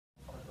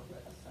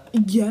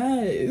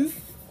Yes,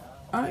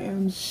 I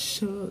am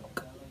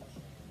shook.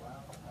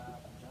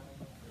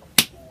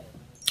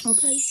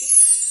 Okay.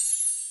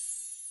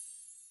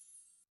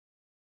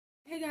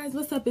 Hey guys,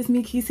 what's up? It's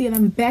me, Kesey, and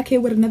I'm back here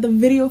with another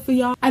video for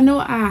y'all. I know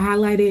I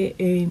highlighted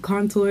and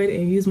contoured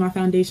and used my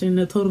foundation in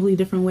a totally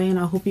different way, and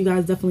I hope you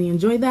guys definitely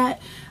enjoyed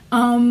that.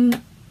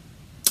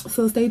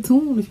 So stay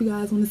tuned if you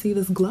guys want to see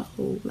this glow.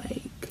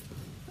 Like,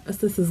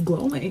 this is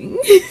glowing.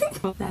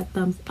 That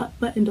thumbs up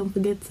button. Don't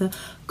forget to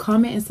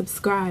comment and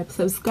subscribe.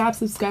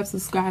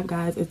 Subscribe,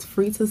 guys. It's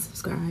free to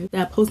subscribe.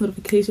 That post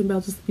notification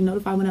bell just to be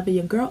notified whenever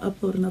your girl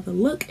upload another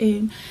look.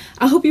 And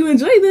I hope you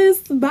enjoy this.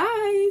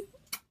 Bye.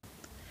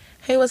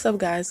 Hey, what's up,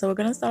 guys? So we're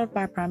gonna start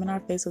by priming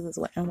our face with this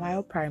Wet n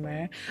Wild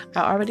primer. I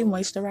already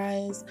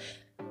moisturized.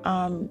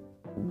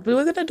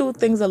 We're gonna do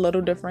things a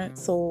little different,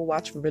 so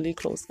watch really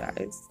close,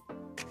 guys.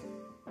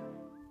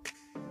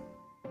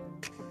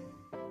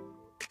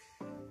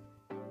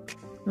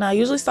 Now, I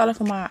usually start off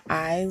with my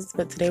eyes,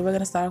 but today we're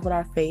going to start off with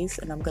our face,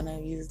 and I'm going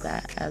to use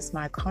that as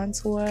my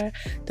contour.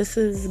 This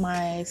is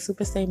my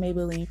Superstay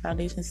Maybelline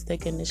foundation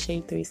stick in the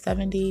shade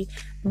 370.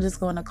 I'm just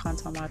going to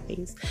contour my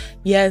face.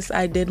 Yes,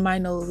 I did my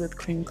nose with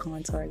cream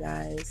contour,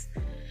 guys.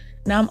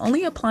 Now, I'm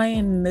only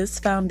applying this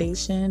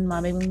foundation,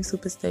 my Maybelline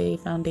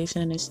Superstay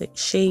foundation in the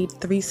shade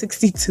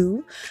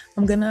 362.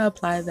 I'm going to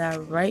apply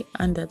that right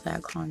under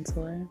that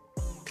contour.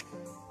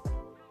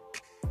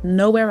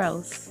 Nowhere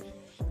else.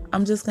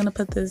 I'm just going to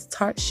put this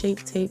Tarte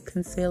Shape Tape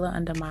Concealer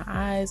under my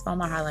eyes, all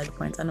my highlight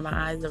points, under my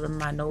eyes, over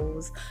my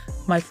nose,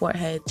 my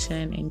forehead,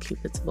 chin, and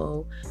Cupid's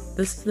bow.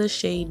 This is the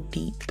shade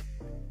Deep.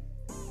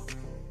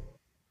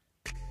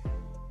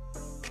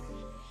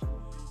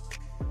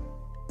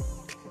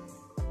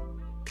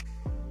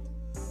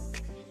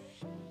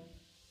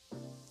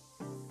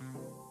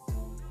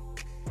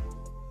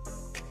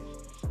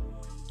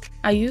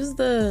 I used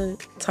the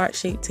Tarte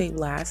Shape Tape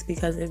last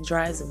because it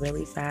dries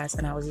really fast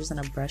and I was using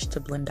a brush to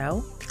blend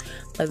out.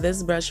 But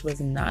this brush was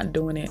not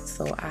doing it,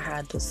 so I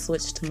had to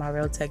switch to my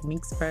Real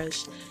Techniques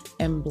brush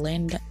and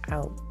blend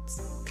out.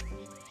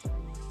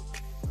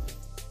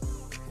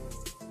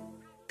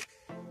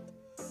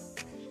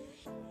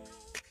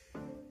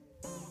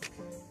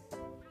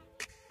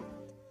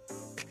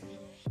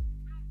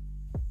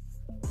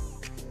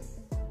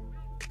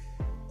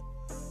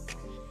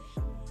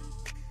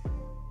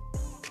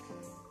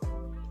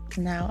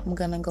 Now I'm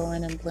gonna go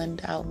in and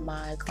blend out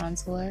my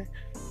contour.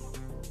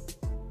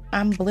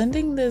 I'm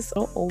blending this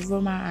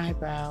over my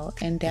eyebrow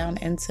and down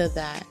into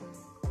that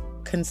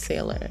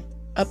concealer,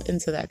 up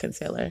into that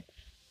concealer.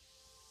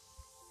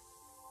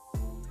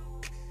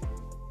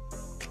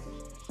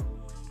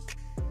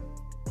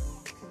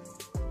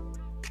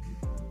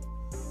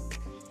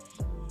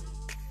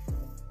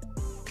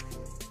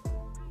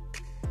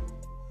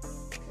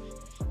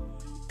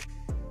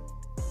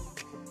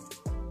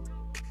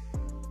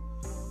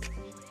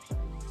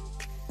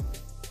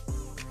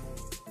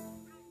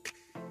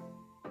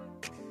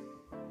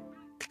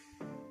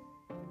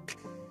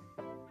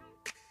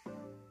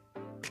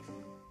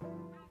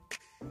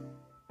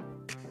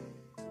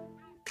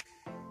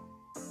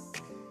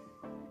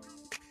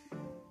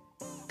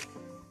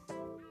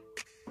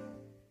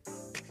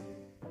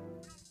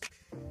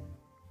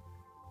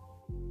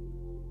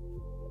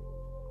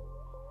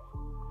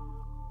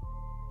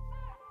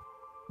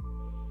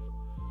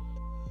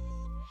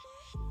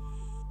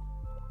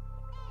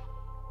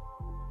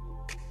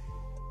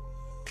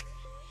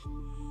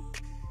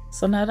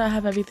 So now that I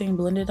have everything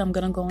blended, I'm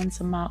going to go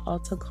into my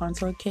Ulta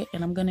Contour kit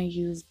and I'm going to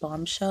use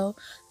Bombshell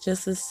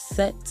just to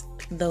set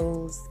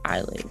those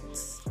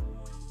eyelids.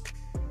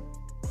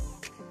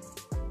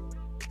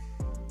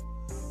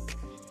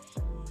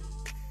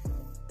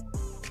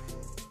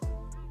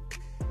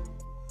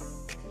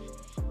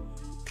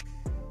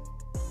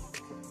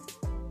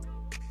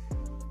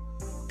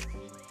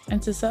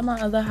 And to set my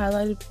other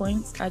highlighted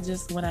points, I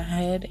just went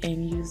ahead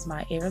and used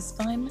my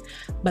airspun,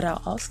 but I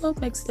also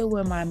mixed it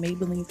with my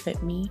Maybelline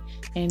Fit Me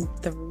in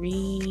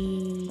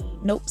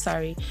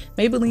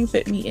Maybelline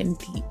Fit Me in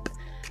Deep.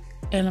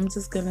 And I'm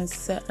just gonna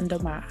set under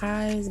my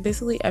eyes,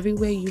 basically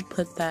everywhere you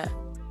put that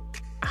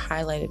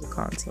highlighted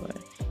contour,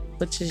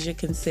 which is your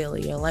concealer,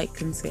 your light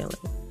concealer.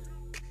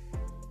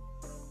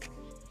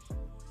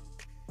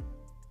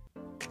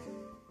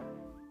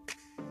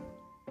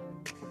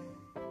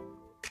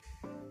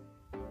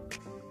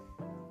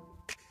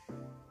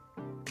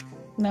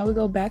 Now we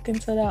go back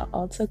into that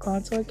Ulta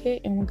Contour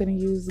kit and we're going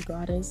to use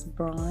Goddess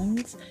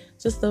Bronze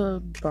just to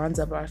bronze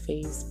up our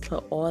face,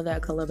 put all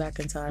that color back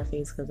into our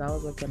face because I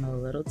was looking a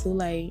little too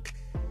light.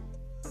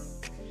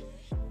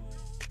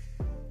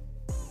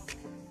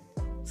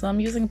 So I'm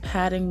using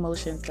patting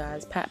motions,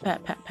 guys. Pat,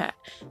 pat, pat, pat.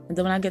 And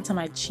then when I get to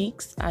my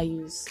cheeks, I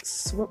use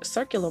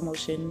circular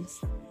motions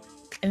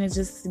and it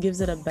just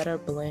gives it a better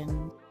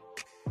blend.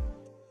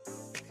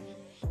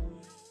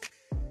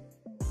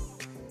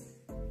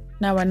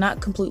 Now we're not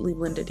completely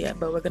blended yet,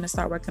 but we're going to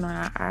start working on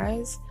our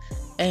eyes.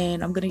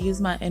 And I'm going to use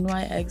my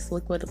NYX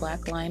liquid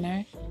black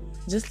liner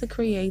just to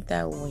create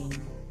that wing.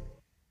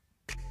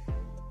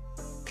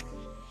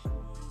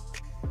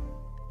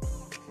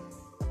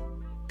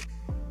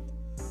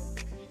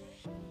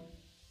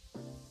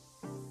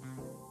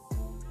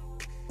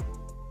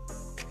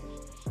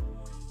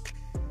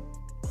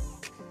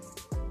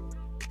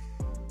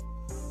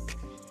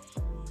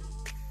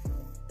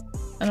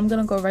 And I'm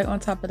gonna go right on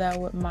top of that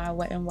with my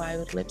Wet n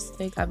Wild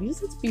lipstick. I've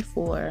used this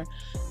before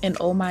in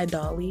Oh My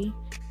Dolly.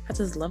 I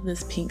just love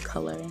this pink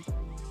color.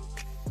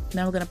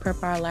 Now we're gonna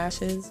prep our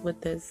lashes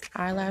with this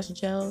eyelash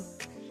gel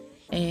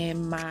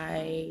and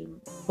my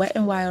Wet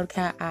n Wild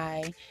Cat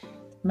Eye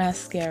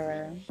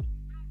mascara.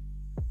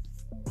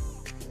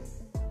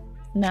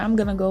 Now I'm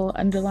gonna go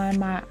underline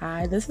my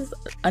eye. This is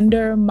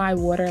under my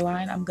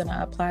waterline. I'm gonna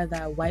apply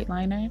that white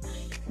liner.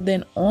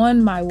 Then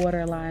on my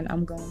waterline,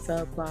 I'm going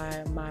to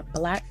apply my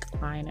black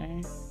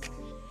liner.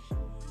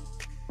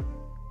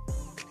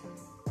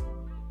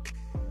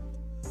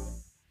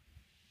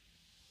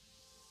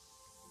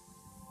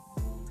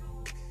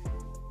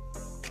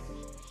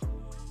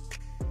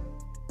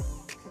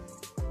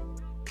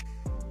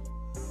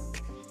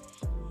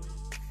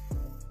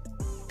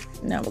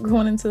 Now we're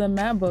going into the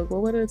matte book.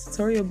 What would a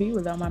tutorial be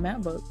without my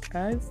matte book,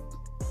 guys?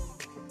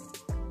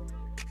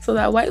 So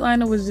that white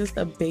liner was just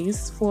a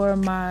base for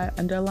my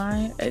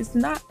underline. It's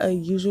not a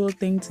usual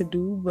thing to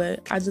do, but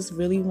I just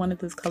really wanted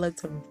this color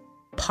to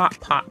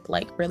pop,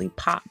 like really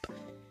pop.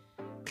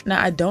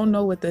 Now I don't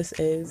know what this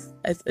is.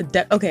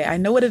 Okay, I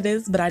know what it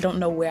is, but I don't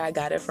know where I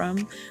got it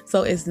from.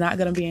 So it's not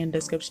gonna be in the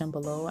description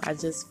below. I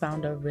just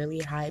found a really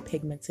high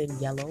pigmented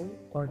yellow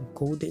or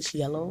goldish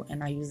yellow,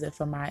 and I use it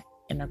for my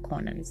inner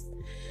corners.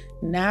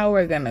 Now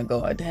we're gonna go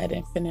ahead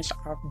and finish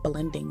our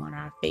blending on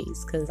our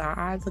face because our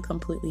eyes are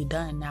completely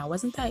done. Now,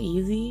 wasn't that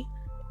easy?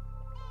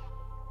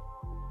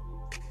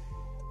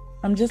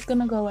 I'm just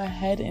gonna go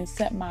ahead and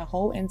set my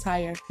whole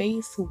entire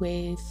face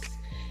with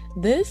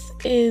this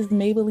is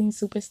Maybelline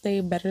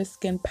Superstay Better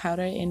Skin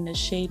Powder in the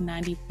shade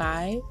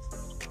 95.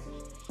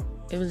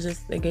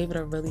 It gave it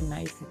a really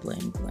nice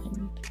blend.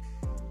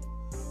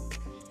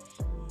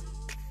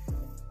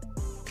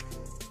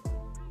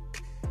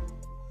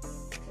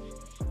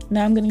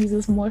 Now I'm gonna use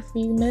this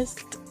Morphe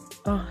mist.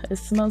 Oh, it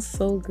smells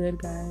so good,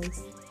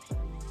 guys.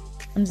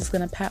 I'm just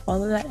gonna pat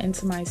all of that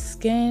into my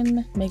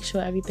skin, make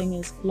sure everything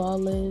is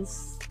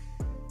flawless,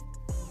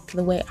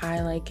 the way I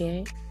like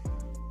it.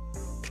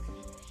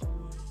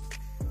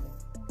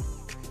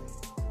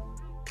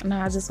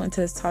 Now I just went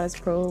to this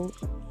Tarte Pro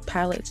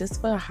palette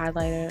just for a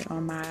highlighter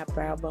on my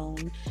brow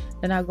bone.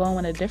 Then I go on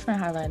with a different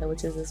highlighter,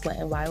 which is this Wet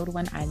n Wild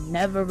one. I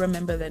never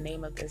remember the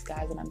name of this,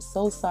 guys, and I'm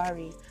so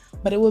sorry,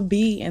 but it will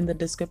be in the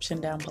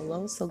description down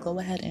below, so go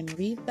ahead and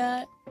read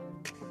that.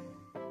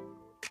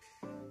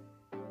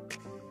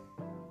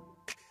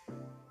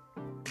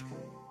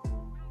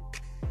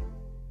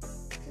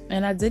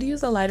 And I did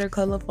use a lighter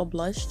colorful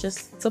blush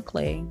just to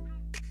play.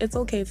 It's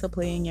okay to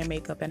play in your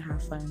makeup and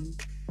have fun.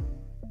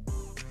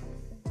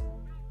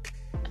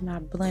 And I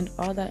blend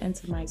all that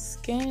into my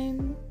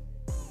skin.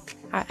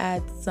 I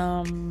add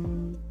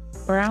some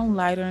brown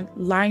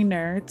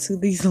liner to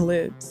these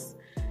lips.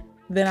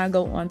 Then I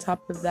go on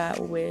top of that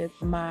with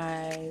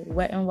my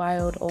Wet n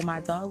Wild Oh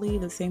My Dolly,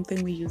 the same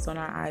thing we use on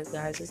our eyes,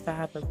 guys, just to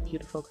have a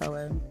beautiful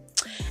color.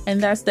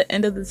 And that's the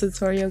end of the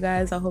tutorial,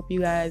 guys. I hope you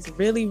guys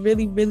really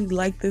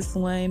like this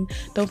one.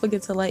 Don't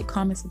forget to like,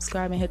 comment,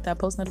 subscribe, and hit that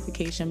post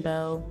notification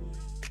bell.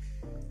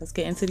 Let's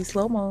get into these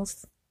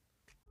slow-mos.